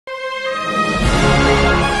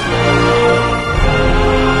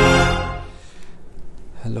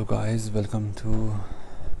guys, welcome to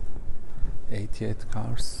 88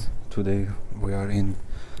 Cars. Today we are in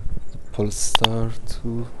Polestar 2.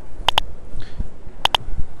 You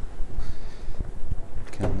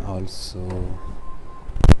can also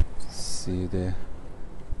see the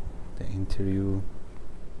interior.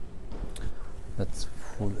 That's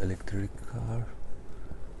full electric car.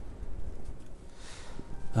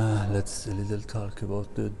 Let's a little talk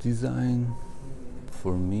about the design.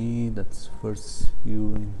 For me, that's first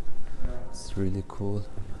viewing. It's really cool.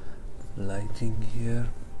 Lighting here.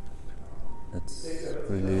 That's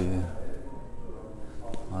really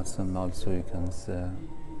awesome. Also, you can see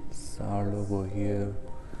STAR logo here,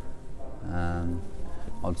 and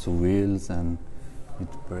also wheels and with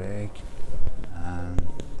brake. And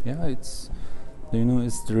yeah, it's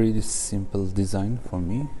it's really simple design for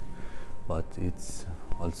me, but it's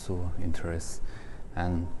also interesting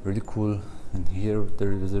and really cool. And here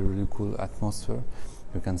there is a really cool atmosphere.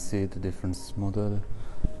 You can see the different model,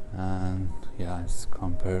 and yeah, it's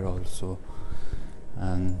compare also.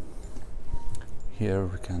 And here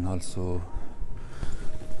we can also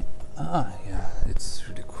yeah, it's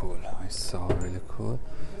really cool. I saw really cool.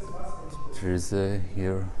 There is a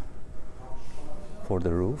here for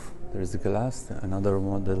the roof. There is a glass. Another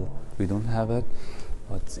model we don't have it,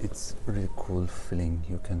 but it's really cool feeling.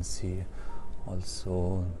 You can see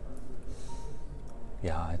also.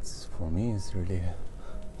 Yeah, it's for me it's really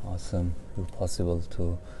awesome. It's possible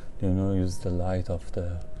to use the light of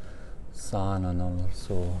the sun, and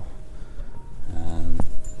also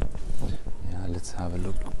yeah, let's have a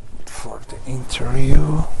look for the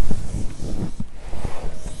interior.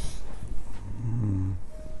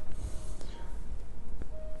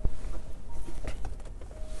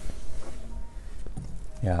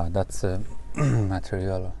 Yeah, that's a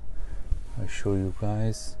material I show you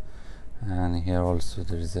guys. And here also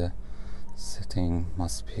there is a setting,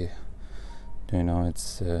 must be,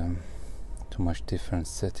 it's too much different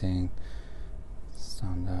setting,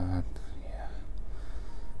 standard.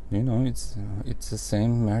 Yeah, it's the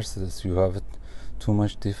same Mercedes. You have too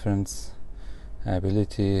much difference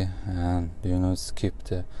ability, and skip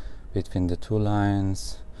the between the two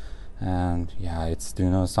lines. And yeah, it's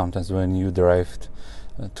sometimes when you drive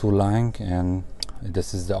two line, and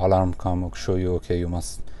this is the alarm come show you, okay, you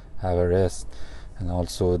must have a rest. And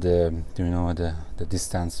also the the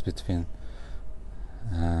distance between,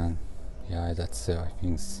 and yeah, that's I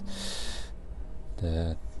think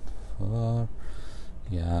the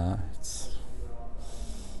yeah, it's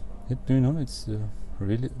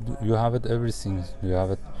really, you have it everything. You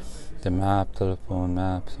have it, the map, telephone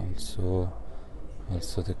maps,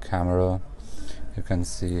 also the camera. You can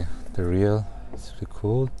see the real. It's really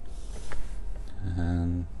cool.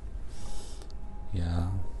 And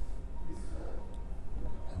yeah,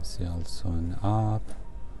 see also an app.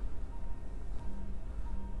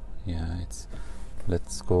 Yeah,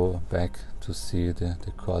 let's go back to see the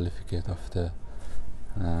qualification of the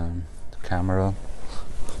camera.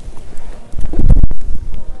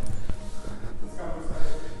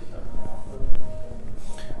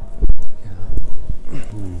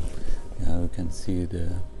 Yeah, we can see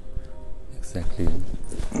exactly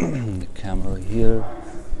the camera here.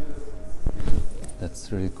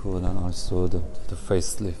 That's really cool. And also the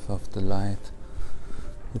facelift of the light.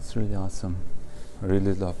 It's really awesome. I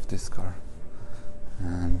really love this car.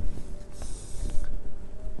 And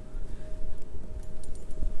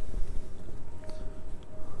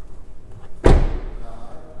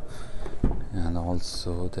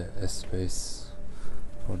also the space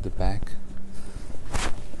for the back.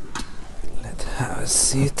 Let's have a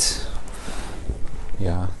seat.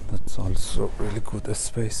 Yeah, that's also really good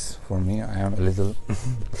space for me. I am a little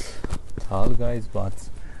tall, guys, but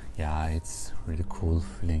yeah, it's really cool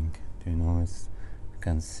feeling. You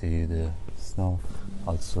can see the snow.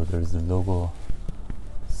 Also, there is a logo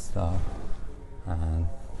star, and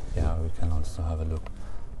yeah, we can also have a look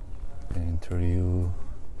at the interior.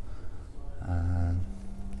 And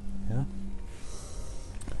yeah,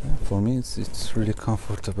 for me it's really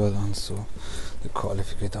comfortable. Also the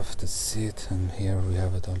qualification of the seat, and here we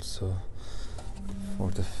have it also for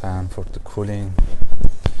the fan, for the cooling.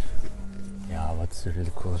 Yeah, that's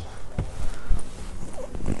really cool.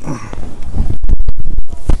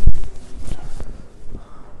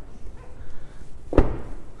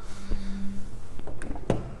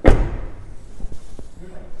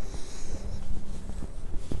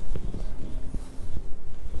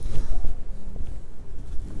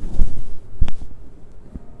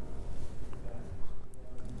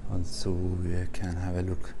 Also, we can have a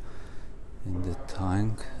look in the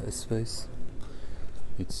tank space.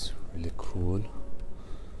 It's really cool.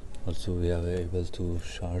 Also we are able to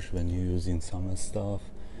charge when you're using some stuff,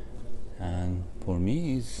 and for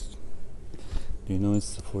me is, you know,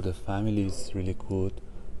 it's for the family, it's really good.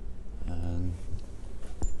 And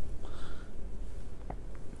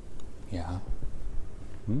yeah,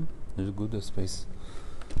 there's a good space,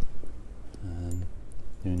 and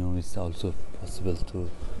you know, it's also possible to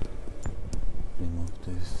remove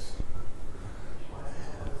this.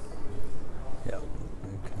 Yeah,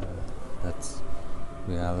 we can, that's,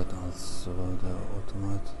 we have it also the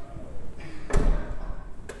automatic.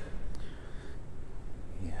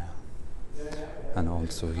 Yeah, and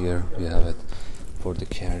also here we have it for the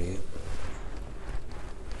carry